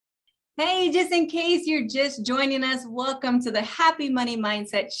Hey, just in case you're just joining us, welcome to the Happy Money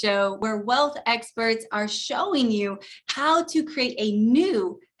Mindset Show, where wealth experts are showing you how to create a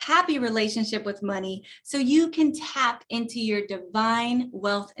new happy relationship with money so you can tap into your divine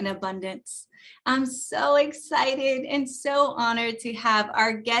wealth and abundance. I'm so excited and so honored to have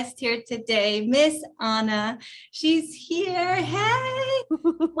our guest here today, Miss Anna. She's here. Hey,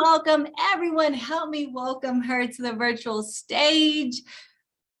 welcome everyone. Help me welcome her to the virtual stage.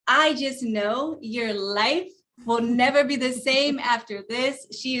 I just know your life will never be the same after this.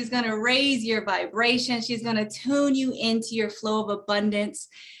 She is going to raise your vibration. She's going to tune you into your flow of abundance.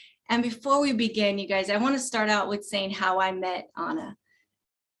 And before we begin, you guys, I want to start out with saying how I met Anna.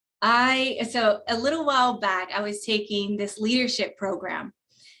 So a little while back, I was taking this leadership program.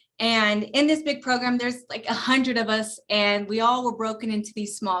 And in this big program, there's like 100 of us, and we all were broken into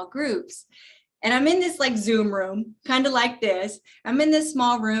these small groups. And I'm in this like Zoom room, kind of like this. I'm in this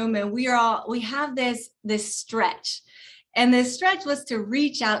small room and we have this stretch. And this stretch was to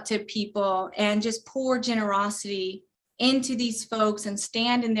reach out to people and just pour generosity into these folks and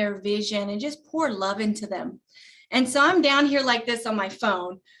stand in their vision and just pour love into them. And so I'm down here like this on my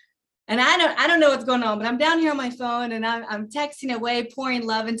phone. And I don't know what's going on, but I'm down here on my phone and I'm texting away, pouring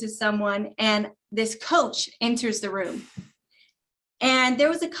love into someone. And this coach enters the room. And there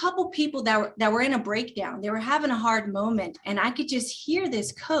was a couple people that were in a breakdown. They were having a hard moment. And I could just hear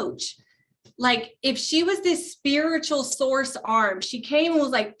this coach, like if she was this spiritual source arm, she came and was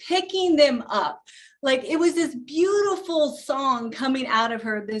like picking them up. Like it was this beautiful song coming out of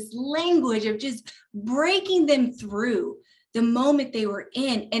her, this language of just breaking them through the moment they were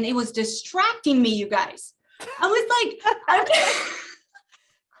in. And it was distracting me, you guys. I was like, I'm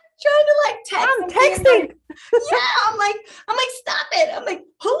trying to like text. I'm texting. Yeah, I'm like, stop it. I'm like,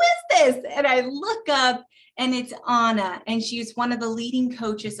 who is this? And I look up and it's Anna, and she's one of the leading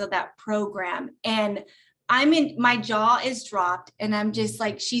coaches of that program. And my jaw is dropped and I'm just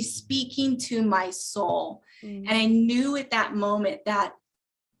like, she's speaking to my soul. And I knew at that moment that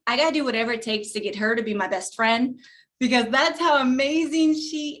I got to do whatever it takes to get her to be my best friend, because that's how amazing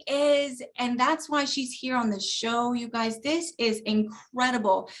she is. And that's why she's here on the show, you guys. This is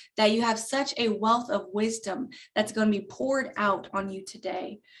incredible that you have such a wealth of wisdom that's going to be poured out on you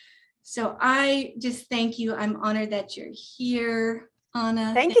today. So I just thank you. I'm honored that you're here,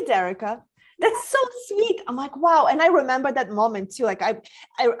 Anna. Thank you, Derica. That's so sweet. I'm like, wow. And I remember that moment too. Like I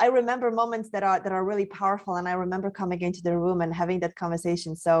remember moments that are really powerful. And I remember coming into the room and having that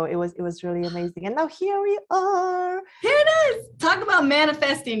conversation. So it was really amazing. And now here we are. Here it is. Talk about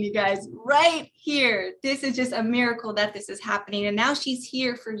manifesting, you guys, right here. This is just a miracle that this is happening. And now she's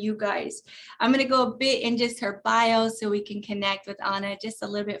here for you guys. I'm going to go a bit in just her bio so we can connect with Anna just a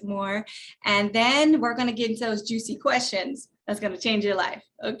little bit more. And then we're going to get into those juicy questions that's going to change your life.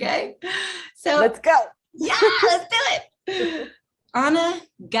 Okay. So let's go. Yeah, let's do it. Anna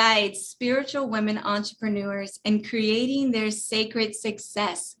guides spiritual women entrepreneurs in creating their sacred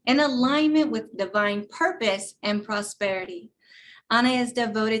success in alignment with divine purpose and prosperity. Anna is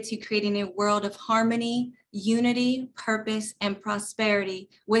devoted to creating a world of harmony, unity, purpose, and prosperity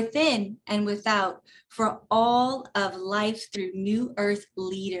within and without for all of life through New Earth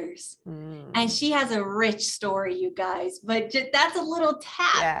leaders. And she has a rich story, you guys, but that's a little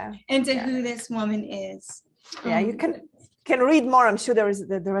tap into who this woman is. Yeah, you can read more. I'm sure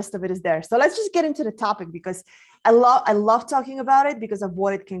the rest of it is there. So let's just get into the topic, because I love talking about it because of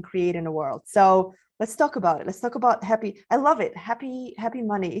what it can create in the world. So let's talk about it. Let's talk about I love it. Happy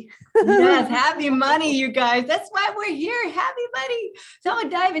money. Yes, happy money, you guys. That's why we're here. Happy money. So I'm gonna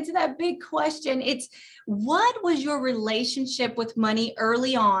dive into that big question. It's, what was your relationship with money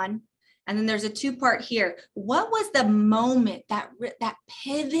early on? And then there's a two-part here. What was the moment, that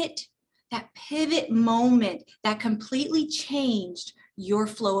pivot moment that completely changed your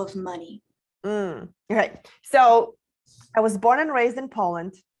flow of money? Okay. So I was born and raised in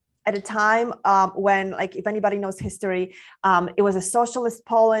Poland at a time when, like, if anybody knows history, it was a socialist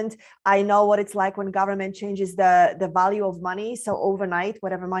Poland. I know what it's like when government changes the value of money. So overnight,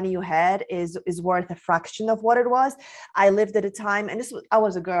 whatever money you had is worth a fraction of what it was. I lived at a time, and I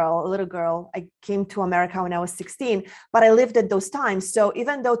was a little girl. I came to America when I was 16, but I lived at those times. So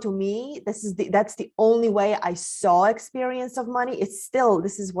even though to me, that's the only way I saw experience of money,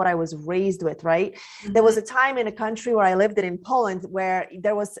 this is what I was raised with, right? Mm-hmm. There was a time in a country where I lived in Poland where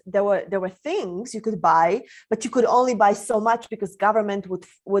there were things you could buy, but you could only buy so much because government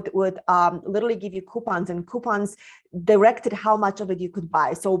would literally give you coupons, and coupons directed how much of it you could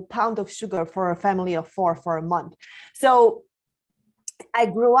buy. So a pound of sugar for a family of 4 for a month. So I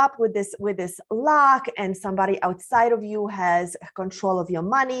grew up with this luck, and somebody outside of you has control of your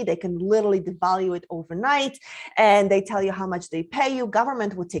money. They can literally devalue it overnight, and they tell you how much they pay you.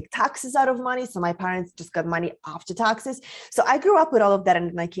 Government would take taxes out of money. So my parents just got money after taxes. So I grew up with all of that, and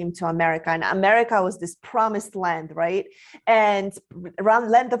then I came to America, and America was this promised land, right? And around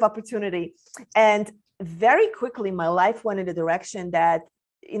land of opportunity. And very quickly, my life went in the direction that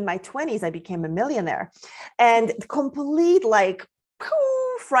in my 20s, I became a millionaire, and complete like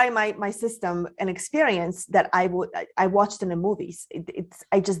fry my system, an experience that I watched in the movies.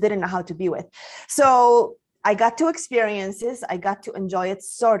 I just didn't know how to be with. So I got to experiences. I got to enjoy it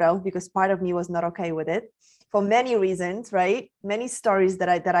sort of, because part of me was not okay with it for many reasons, right? Many stories that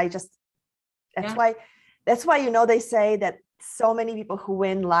I just, that's why, they say that so many people who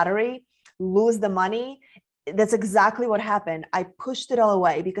win lottery lose the money. That's exactly what happened. I pushed it all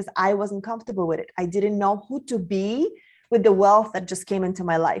away because I wasn't comfortable with it. I didn't know who to be with the wealth that just came into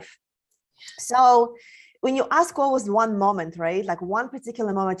my life. So when you ask what was one moment, right? Like one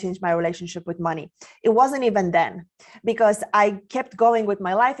particular moment changed my relationship with money. It wasn't even then, because I kept going with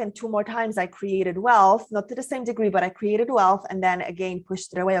my life, and 2 more times I created wealth, not to the same degree, but I created wealth and then again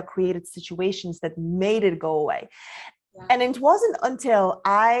pushed it away or created situations that made it go away. Yeah. And it wasn't until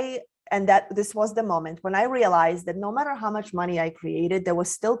that this was the moment when I realized that no matter how much money I created, there was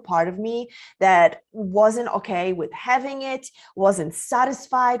still part of me that wasn't okay with having it, wasn't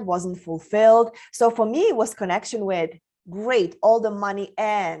satisfied, wasn't fulfilled. So for me, it was connection with great, all the money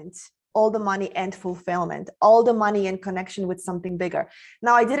and fulfillment, all the money and connection with something bigger.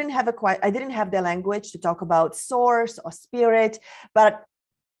 Now, I didn't have the language to talk about source or spirit, but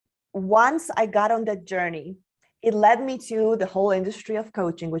once I got on that journey, it led me to the whole industry of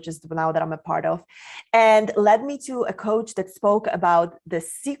coaching, which is now that I'm a part of, and led me to a coach that spoke about the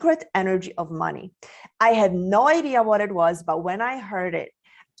secret energy of money. I had no idea what it was, but when I heard it,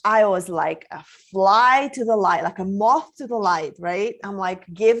 I was like a fly to the light, like a moth to the light, right? I'm like,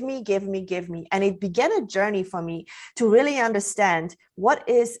 give me, give me, give me. And it began a journey for me to really understand what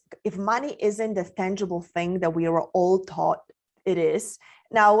is, if money isn't the tangible thing that we were all taught it is.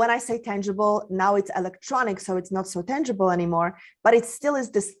 Now, when I say tangible, now it's electronic, so it's not so tangible anymore, but it still is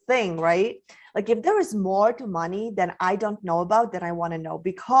this thing, right? Like if there is more to money than I don't know about, then I want to know,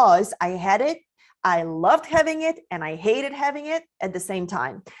 because I had it, I loved having it, and I hated having it at the same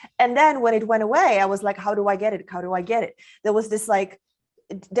time. And then when it went away, I was like, how do I get it? How do I get it? There was this like,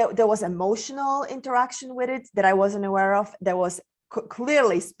 there was emotional interaction with it that I wasn't aware of. There was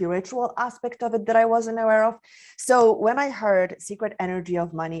clearly spiritual aspect of it that I wasn't aware of. So when I heard secret energy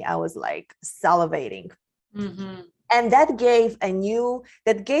of money, I was like salivating. Mm-hmm. And that gave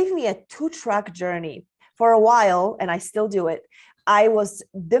me a 2-track journey for a while, and I still do it. I was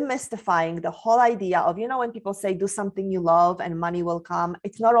demystifying the whole idea of, when people say do something you love and money will come.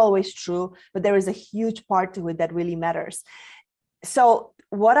 It's not always true, but there is a huge part to it that really matters. So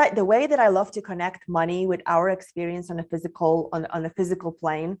the way that I love to connect money with our experience on a physical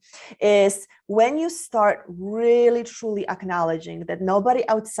plane is when you start really truly acknowledging that nobody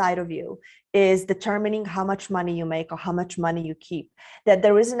outside of you is determining how much money you make or how much money you keep, that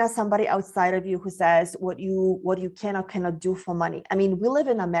there isn't somebody outside of you who says what you can or cannot do for money. I mean, we live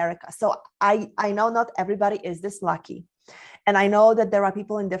in America, so I know not everybody is this lucky, and I know that there are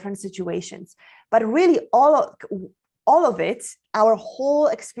people in different situations, but really all of it, our whole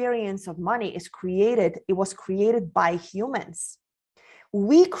experience of money was created by humans.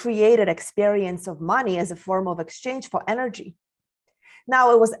 We created experience of money as a form of exchange for energy.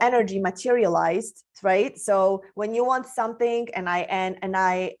 Now it was energy materialized, right? So when you want something and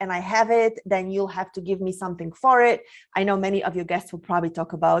I have it, then you'll have to give me something for it. I know many of your guests will probably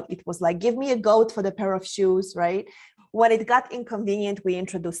talk about it was like, give me a goat for the pair of shoes, right? When it got inconvenient, we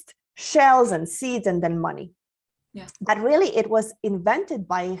introduced shells and seeds and then money. Yeah. But really, it was invented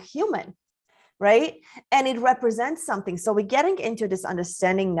by a human, right? And it represents something. So we're getting into this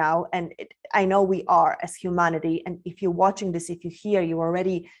understanding now, and I know we are as humanity. And if you're watching this, if you hear, you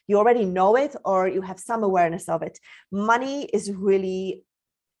already know it, or you have some awareness of it. Money is really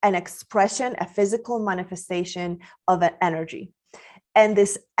an expression, a physical manifestation of an energy, and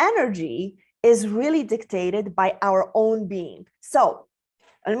this energy is really dictated by our own being. So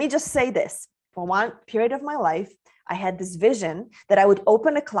let me just say this: for one period of my life, I had this vision that I would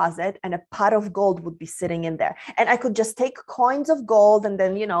open a closet and a pot of gold would be sitting in there. And I could just take coins of gold and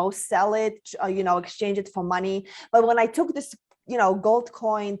then, sell it, exchange it for money. But when I took this, gold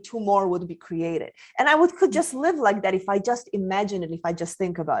coin, 2 more would be created. And I could just live like that if I just imagine it, if I just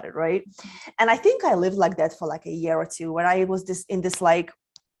think about it, right? And I think I lived like that for like a year or two, where I was in this like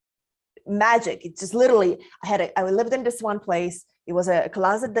magic. It's just literally, I lived in this one place. It was a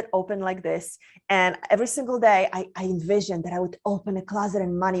closet that opened like this. And every single day I envisioned that I would open a closet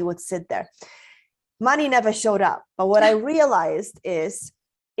and money would sit there. Money never showed up. But what I realized is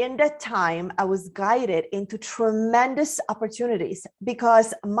in that time, I was guided into tremendous opportunities,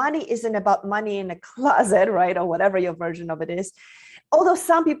 because money isn't about money in a closet, right? Or whatever your version of it is. Although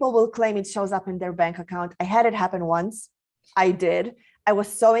some people will claim it shows up in their bank account. I had it happen once. I did. I was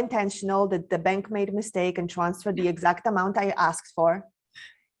so intentional that the bank made a mistake and transferred the exact amount I asked for.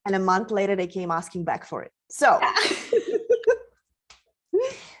 And a month later, they came asking back for it. So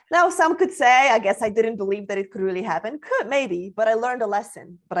now some could say, I guess I didn't believe that it could really happen. Could, maybe, but I learned a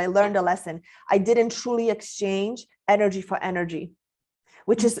lesson. I didn't truly exchange energy for energy,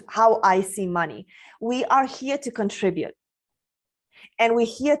 which is how I see money. We are here to contribute, and we're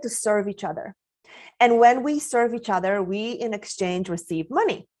here to serve each other. And when we serve each other, we in exchange receive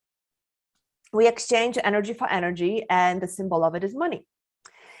money. We exchange energy for energy, and the symbol of it is money.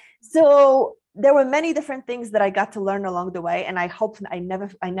 So there were many different things that I got to learn along the way. And I hope I'm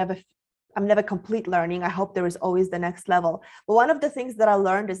never complete learning. I hope there is always the next level. But one of the things that I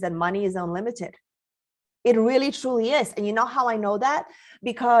learned is that money is unlimited. It really, truly is. And you know how I know that?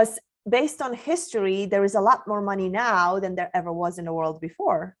 Because based on history, there is a lot more money now than there ever was in the world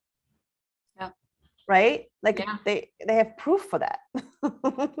before. Yeah. Right? Like they have proof for that.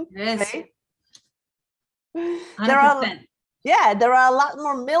 Yes. Right? 100%. There are a lot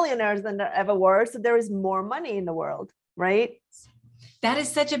more millionaires than there ever were. So there is more money in the world, right? That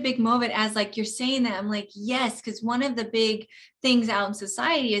is such a big moment. As like you're saying that, I'm like, yes, because one of the big things out in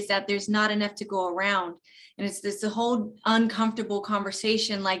society is that there's not enough to go around. And it's this whole uncomfortable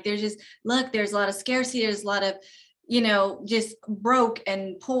conversation. Like there's a lot of scarcity. There's a lot of, just broke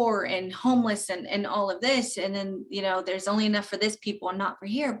and poor and homeless and all of this. And then, there's only enough for this people and not for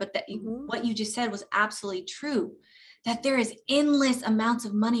here. But that what you just said was absolutely true. That there is endless amounts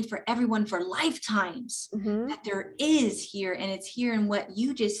of money for everyone for lifetimes, that there is here. And it's here in what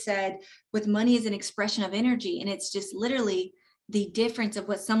you just said, with money as an expression of energy. And it's just literally the difference of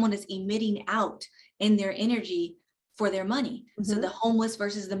what someone is emitting out in their energy for their money. So the homeless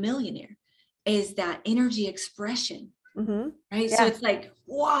versus the millionaire is that energy expression, right? Yeah. So it's like,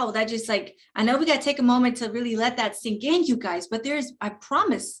 wow, that just like, I know we got to take a moment to really let that sink in, you guys, but I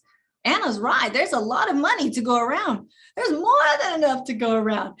promise, Anna's right. There's a lot of money to go around. There's more than enough to go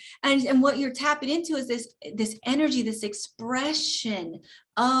around. And what you're tapping into is this energy, this expression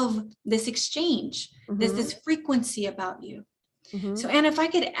of this exchange, this frequency about you. So, Anna, if I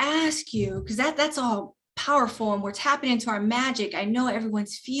could ask you, because that's all powerful and we're tapping into our magic. I know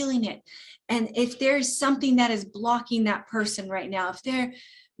everyone's feeling it. And if there's something that is blocking that person right now,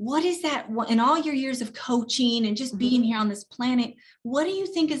 what is that in all your years of coaching and just being here on this planet? What do you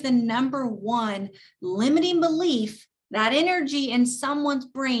think is the number one limiting belief, that energy in someone's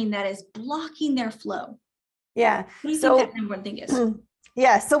brain that is blocking their flow? Yeah. What do you think that number one thing is?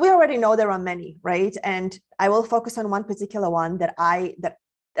 Yeah. So we already know there are many, right? And I will focus on one particular one that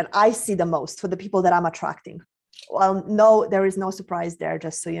I see the most for the people that I'm attracting. Well, no, there is no surprise there,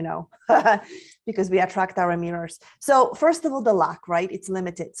 just so you know, because we attract our mirrors. So first of all, the lack, right? It's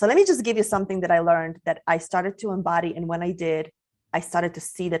limited. So let me just give you something that I learned that I started to embody. And when I did, I started to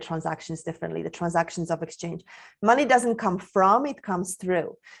see the transactions differently, the transactions of exchange. Money doesn't come from, it comes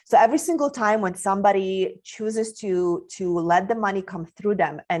through. So every single time when somebody chooses to let the money come through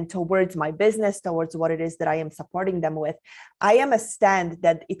them and towards my business, towards what it is that I am supporting them with, I am a stand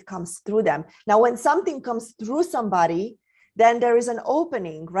that it comes through them. Now, when something comes through somebody, then there is an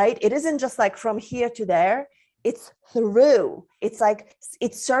opening, right? It isn't just like from here to there. It's through. It's like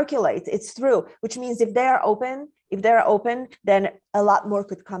it circulates, it's through, which means if they're open, then a lot more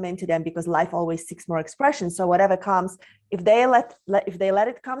could come into them, because life always seeks more expression. So whatever comes, if they let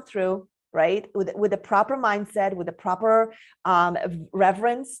it come through, right, with the proper mindset, with the proper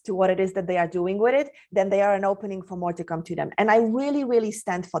reverence to what it is that they are doing with it, then they are an opening for more to come to them. And I really, really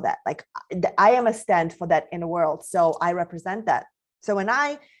stand for that. Like I am a stand for that in the world. So I represent that. So when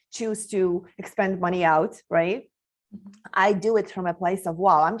I choose to expend money out, right, I do it from a place of,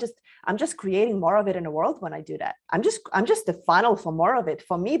 wow, I'm just creating more of it in the world when I do that. I'm just the funnel for more of it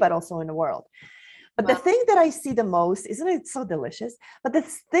for me, but also in the world. But wow. The thing that I see the most, isn't it so delicious? But the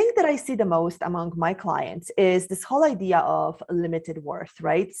thing that I see the most among my clients is this whole idea of limited worth,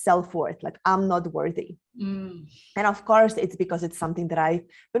 right? Self-worth, like I'm not worthy. And of course, it's because it's something that I've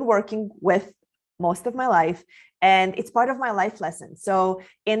been working with most of my life, and it's part of my life lesson. So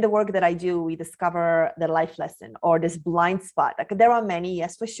in the work that I do, we discover the life lesson or this blind spot. Like there are many,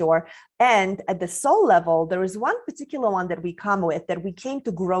 yes, for sure. And at the soul level, there is one particular one that we come with that we came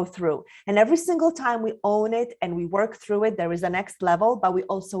to grow through. And every single time we own it and we work through it, there is a next level, but we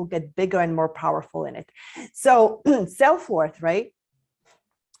also get bigger and more powerful in it. So self-worth, right?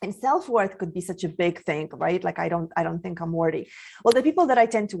 And self-worth could be such a big thing, right? Like I don't think I'm worthy. Well, the people that I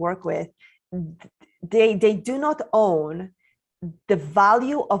tend to work with, they do not own the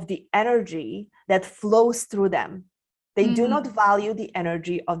value of the energy that flows through them. They do not value the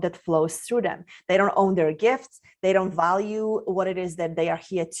energy of that flows through them. They don't own their gifts. They don't value what it is that they are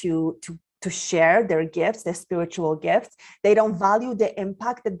here to share, their gifts, their spiritual gifts. They don't value the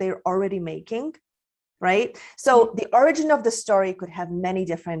impact that they're already making, right? So the origin of the story could have many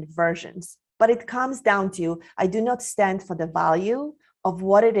different versions, but it comes down to, I do not stand for the value of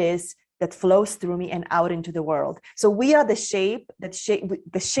what it is that flows through me and out into the world. So we are the shape,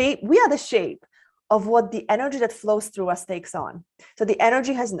 we are the shape of what the energy that flows through us takes on. So the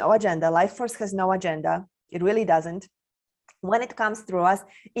energy has no agenda. Life force has no agenda. It really doesn't. When it comes through us,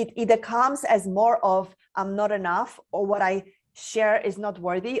 it either comes as more of I'm not enough, or what I share is not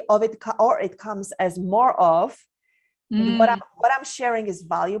worthy of it, or it comes as more of what I'm sharing is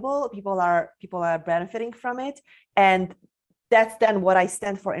valuable. People are benefiting from it, and that's then what I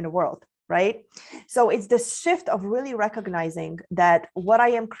stand for in the world, right? So it's this shift of really recognizing that what I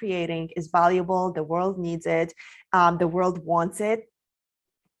am creating is valuable. The world needs it. The world wants it.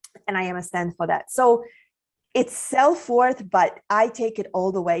 And I am a stand for that. So it's self-worth, but I take it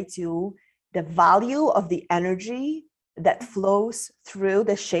all the way to the value of the energy that flows through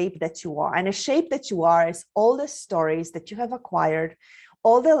the shape that you are. And the shape that you are is all the stories that you have acquired,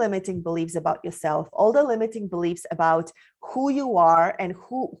 all the limiting beliefs about yourself, all the limiting beliefs about who you are, and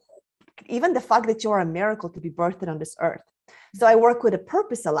even the fact that you're a miracle to be birthed on this earth. So I work with a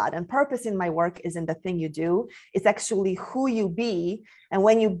purpose a lot, and purpose in my work isn't the thing you do. It's actually who you be. And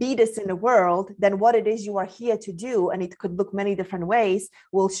when you be this in the world, then what it is you are here to do, and it could look many different ways,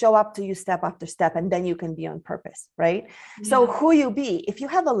 will show up to you step after step, and then you can be on purpose, right? Yeah. So who you be, if you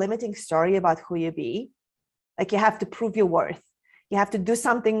have a limiting story about who you be, like you have to prove your worth, you have to do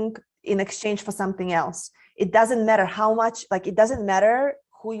something in exchange for something else. It doesn't matter how much, like it doesn't matter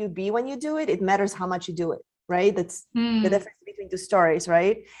who you be when you do it, it matters how much you do it. Right? That's the difference between two stories,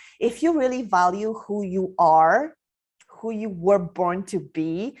 right? If you really value who you are, who you were born to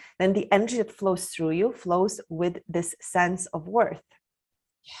be, then the energy that flows through you flows with this sense of worth.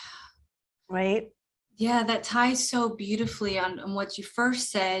 Yeah. Right? Yeah, that ties so beautifully on what you first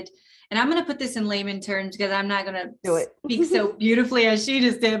said. And I'm going to put this in layman terms because I'm not going to speak so beautifully as she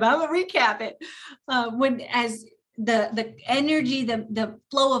just did, but I'm going to recap it. As the energy, the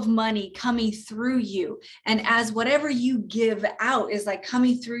flow of money coming through you, and as whatever you give out is like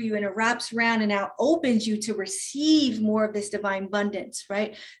coming through you, and it wraps around and now opens you to receive more of this divine abundance,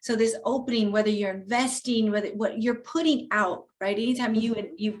 right? So this opening, whether you're investing, whether what you're putting out, right? Anytime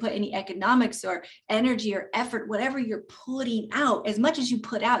you put any economics or energy or effort, whatever you're putting out, as much as you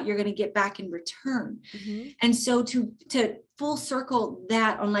put out, you're going to get back in return. And so to full circle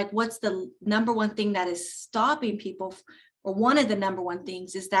that on like, what's the number one thing that is stopping people, or one of the number one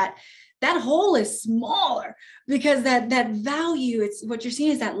things, is that hole is smaller, because that value, it's what you're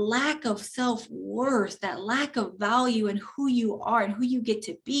seeing is that lack of self-worth, that lack of value in who you are and who you get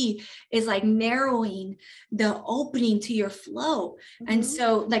to be, is like narrowing the opening to your flow. And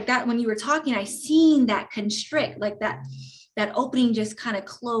so like that, when you were talking, I seen that constrict, like that opening just kind of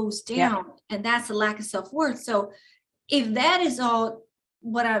closed down. And that's a lack of self-worth. So if that is all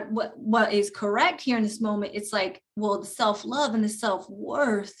what is correct here in this moment, it's like, well, the self-love and the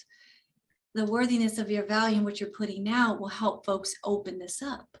self-worth, the worthiness of your value and what you're putting out will help folks open this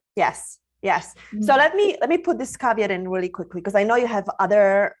up. Yes. So let me put this caveat in really quickly, because I know you have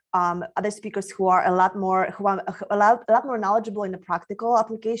other speakers who are a lot more knowledgeable in the practical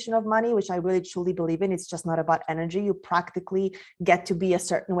application of money, which I really truly believe in. It's just not about energy. You practically get to be a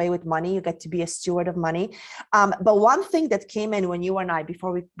certain way with money. You get to be a steward of money. But one thing that came in when you and I,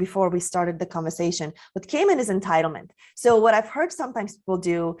 before we started the conversation, what came in is entitlement. So what I've heard sometimes people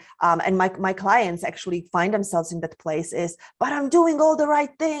do, and my clients actually find themselves in that place, is, but I'm doing all the right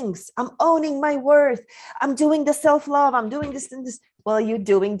things. I'm owning my worth. I'm doing the self-love. I'm doing this and this. Well, you're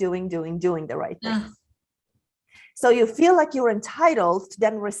doing the right things. So you feel like you're entitled to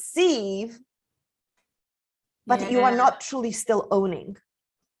then receive, but you are not truly still owning.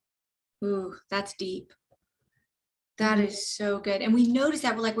 Ooh, that's deep. That is so good. And we notice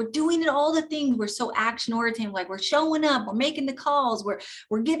that we're doing it all the things. We're so action oriented. Like we're showing up, we're making the calls,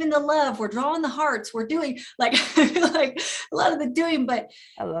 we're giving the love, we're drawing the hearts, we're doing like, like a lot of the doing, but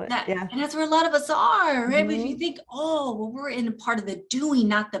I love it. that, Yeah. and that's where a lot of us are, right? But if you Mhm. think, oh, well, we're in a part of the doing,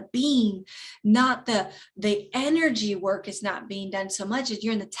 not the being, not the energy work is not being done so much as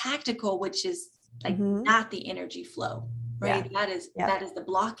you're in the tactical, which is like Mhm. not the energy flow, right? Yeah. That is the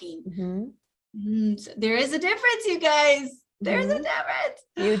blocking. Mhm. So there is a difference, you guys. There's a Mhm. difference.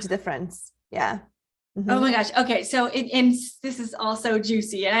 Huge difference. Yeah. Oh Mhm. my gosh. Okay. So and this is also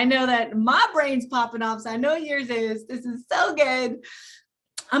juicy. And I know that my brain's popping off. So I know yours is. This is so good.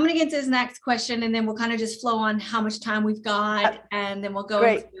 I'm going to get into this next question and then we'll kind of just flow on how much time we've got. And then we'll go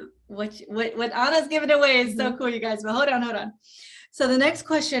Great. into what Anna's giving away is so Mhm. cool, you guys. But hold on. So the next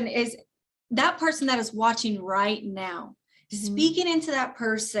question is that person that is watching right now, speaking into that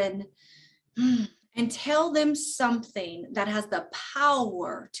person and tell them something that has the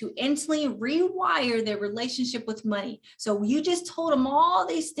power to instantly rewire their relationship with money. So you just told them all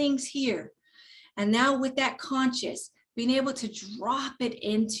these things here. And now with that conscious, being able to drop it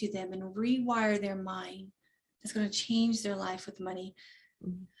into them and rewire their mind, that's going to change their life with money.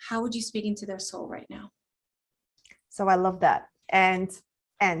 How would you speak into their soul right now? So I love that. And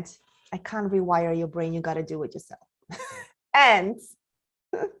I can't rewire your brain. You got to do it yourself. And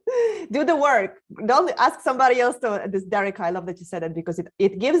do the work. Don't ask somebody else to this, Derek. I love that you said it because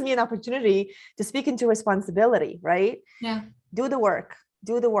it gives me an opportunity to speak into responsibility, right? Yeah. Do the work,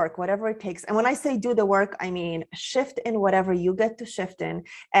 whatever it takes. And when I say do the work, I mean, shift in whatever you get to shift in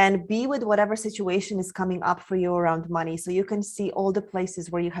and be with whatever situation is coming up for you around money. So you can see all the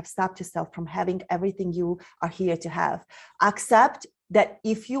places where you have stopped yourself from having everything you are here to have. Accept that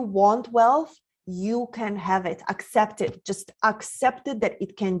if you want wealth, you can have it. Accept it. Just accept it that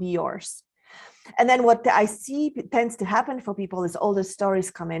it can be yours. And then what I see tends to happen for people is all the stories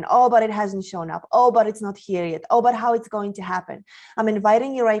come in. Oh, but it hasn't shown up. Oh, but it's not here yet. Oh, but how it's going to happen. I'm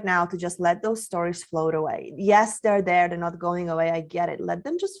inviting you right now to just let those stories float away. Yes, they're there. They're not going away. I get it. Let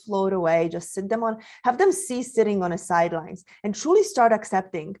them just float away. Just sit them on, have them see sitting on the sidelines and truly start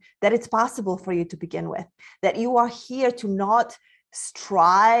accepting that it's possible for you to begin with, that you are here to not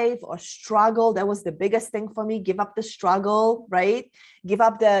strive or struggle. That was the biggest thing for me. Give up the struggle, right? Give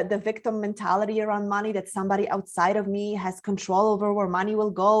up the victim mentality around money, that somebody outside of me has control over where money will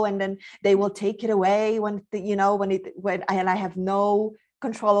go, and then they will take it away when I have no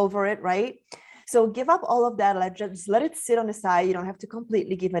control over it, right? So give up all of that. Just let it sit on the side. You don't have to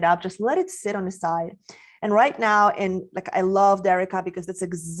completely give it up. Just let it sit on the side. And right now, and like I love Derica because that's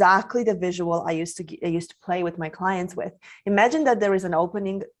exactly the visual I used to play with my clients with. Imagine that there is an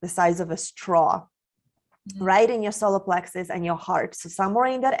opening the size of a straw, right in your solar plexus and your heart. So somewhere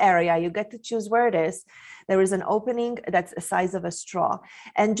in that area, you get to choose where it is. There is an opening that's the size of a straw.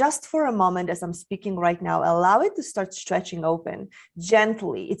 And just for a moment, as I'm speaking right now, allow it to start stretching open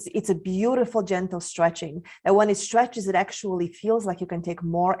gently. It's a beautiful, gentle stretching. And when it stretches, it actually feels like you can take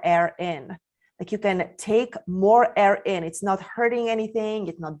more air in. Like you can take more air in. It's not hurting anything.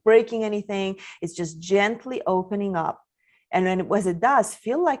 It's not breaking anything. It's just gently opening up. And then as it does,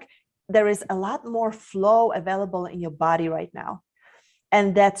 feel like there is a lot more flow available in your body right now.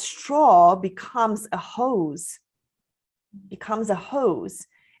 And that straw becomes a hose,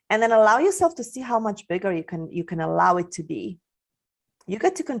 And then allow yourself to see how much bigger you can allow it to be. You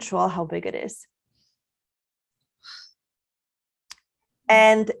get to control how big it is.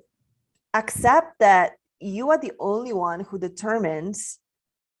 And accept that you are the only one who determines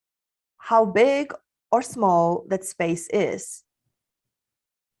how big or small that space is.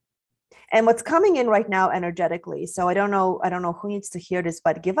 And what's coming in right now energetically, so I don't know who needs to hear this,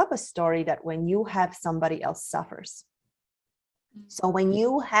 but give up a story that when you have, somebody else suffers. So when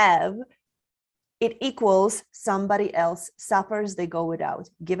you have, it equals somebody else suffers, they go without.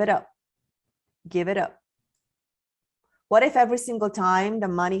 Give it up. Give it up. What if every single time the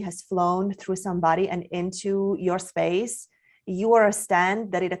money has flown through somebody and into your space, you are a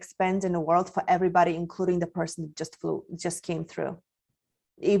stand that it expands in the world for everybody, including the person that just came through,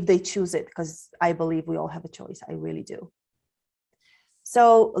 if they choose it, because I believe we all have a choice. I really do.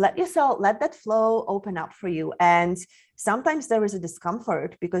 So let that flow open up for you. And sometimes there is a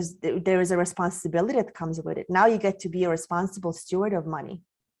discomfort because there is a responsibility that comes with it. Now you get to be a responsible steward of money.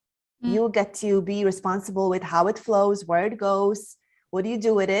 You get to be responsible with how it flows, where it goes, what do you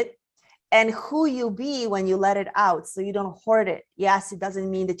do with it, and who you be when you let it out, so you don't hoard it. Yes, it doesn't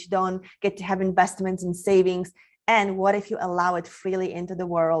mean that you don't get to have investments and savings. And what if you allow it freely into the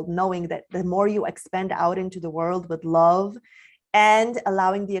world, knowing that the more you expand out into the world with love, and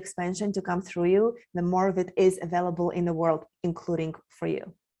allowing the expansion to come through you, the more of it is available in the world, including for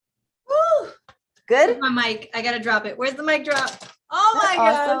you. Woo! Good? Where's my mic? I gotta drop it. Where's the mic drop? Oh my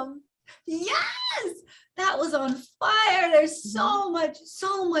God. Yes, that was on fire. There's so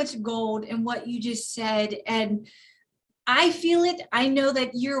much gold in what you just said. And I feel it. I know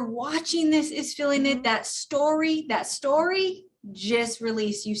that you're watching this is feeling it. That story just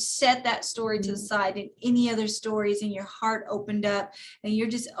released. You set that story to the side, and any other stories in your heart opened up, and you're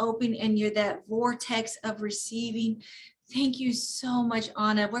just open, and you're that vortex of receiving. Thank you so much,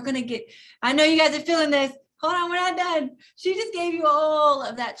 Anna. We're going to I know you guys are feeling this. Hold on, we're not done. She just gave you all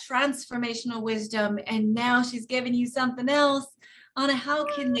of that transformational wisdom, and now she's giving you something else. Anna, how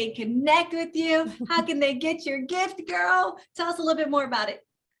can they connect with you? How can they get your gift, girl? Tell us a little bit more about it.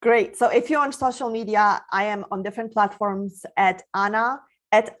 Great. So if you're on social media, I am on different platforms at Anna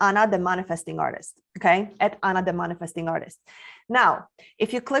the Manifesting Artist. Okay, at Anna the Manifesting Artist. Now,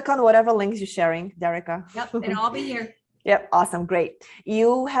 if you click on whatever links you're sharing, Derica. Yep, and I'll be here. Yep, awesome, great.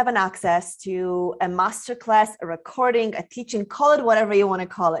 You have an access to a masterclass, a recording, a teaching, call it whatever you want to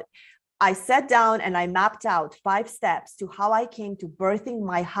call it. I sat down and I mapped out 5 steps to how I came to birthing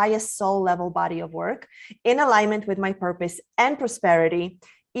my highest soul level body of work in alignment with my purpose and prosperity,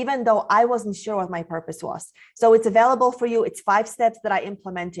 even though I wasn't sure what my purpose was. So it's available for you. It's 5 steps that I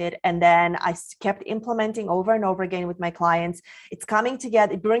implemented, and then I kept implementing over and over again with my clients. It's coming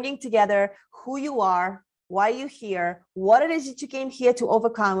together, bringing together who you are, why you're here, what it is that you came here to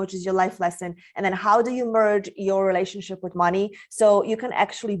overcome, which is your life lesson, and then how do you merge your relationship with money so you can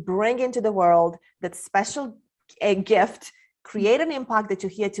actually bring into the world that special gift, create an impact that you're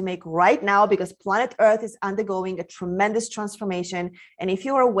here to make right now, because planet Earth is undergoing a tremendous transformation. And if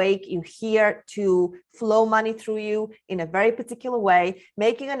you're awake, you're here to flow money through you in a very particular way,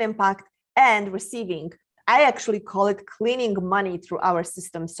 making an impact and receiving. I actually call it cleaning money through our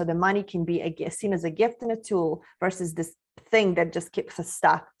system, so the money can be seen as a gift and a tool versus this thing that just keeps us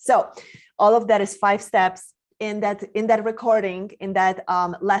stuck. So all of that is 5 steps in that recording, in that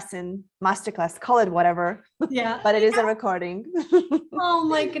lesson, masterclass, call it whatever. Yeah. But it is a recording. Oh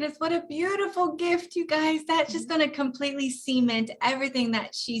my goodness, what a beautiful gift, you guys. That's just going to completely cement everything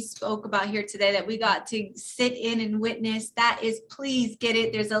that she spoke about here today that we got to sit in and witness. That is, please get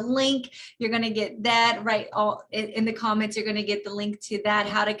it. There's a link. You're going to get that right all in the comments. You're going to get the link to that,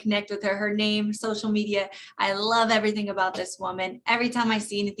 how to connect with her name, social media. I love everything about this woman. Every time I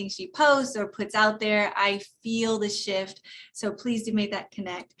see anything she posts or puts out there, I feel the shift. So please do make that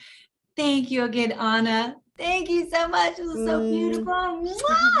connect. Thank you again, Anna. Thank you so much. It was so beautiful.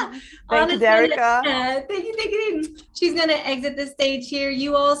 Thank you, Derica. Thank you. She's going to exit the stage here.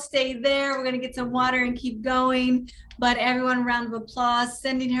 You all stay there. We're going to get some water and keep going. But everyone, round of applause,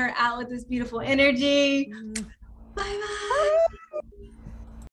 sending her out with this beautiful energy. Bye-bye.